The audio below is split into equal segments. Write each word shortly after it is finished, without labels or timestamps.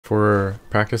For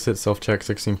practice it self-check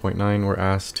 16.9, we're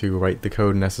asked to write the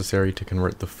code necessary to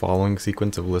convert the following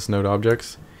sequence of ListNode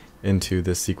objects into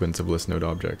this sequence of ListNode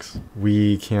objects.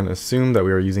 We can assume that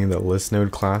we are using the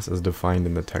ListNode class as defined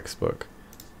in the textbook.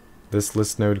 This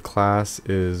ListNode class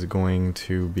is going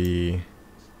to be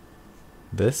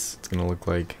this. It's going to look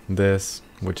like this,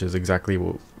 which is exactly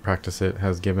what practice it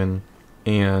has given.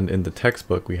 And in the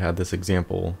textbook, we had this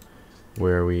example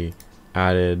where we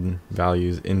added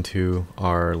values into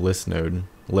our ListNode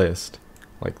list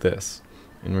like this.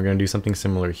 And we're going to do something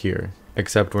similar here,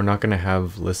 except we're not going to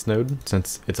have ListNode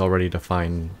since it's already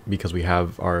defined because we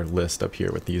have our list up here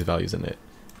with these values in it.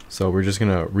 So we're just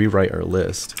going to rewrite our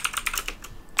list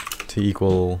to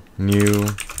equal new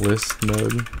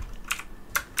ListNode.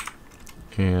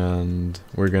 And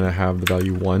we're going to have the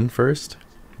value 1 first.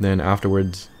 Then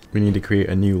afterwards, we need to create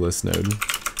a new ListNode.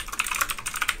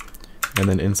 And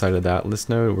then inside of that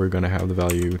ListNode, we're going to have the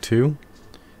value 2.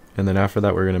 And then after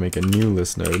that, we're going to make a new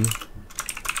ListNode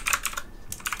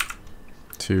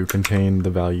to contain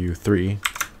the value 3.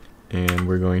 And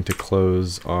we're going to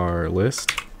close our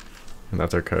list. And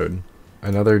that's our code.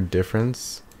 Another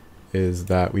difference is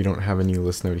that we don't have a new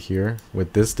ListNode here.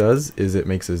 What this does is it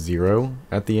makes a 0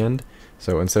 at the end.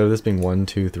 So instead of this being 1,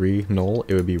 2, 3 null,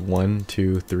 it would be 1,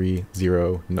 2, 3,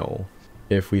 0 null.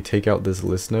 If we take out this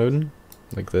ListNode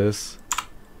like this,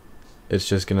 it's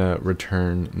just gonna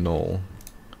return null,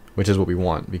 which is what we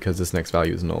want because this next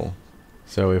value is null.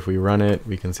 So if we run it,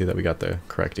 we can see that we got the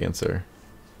correct answer.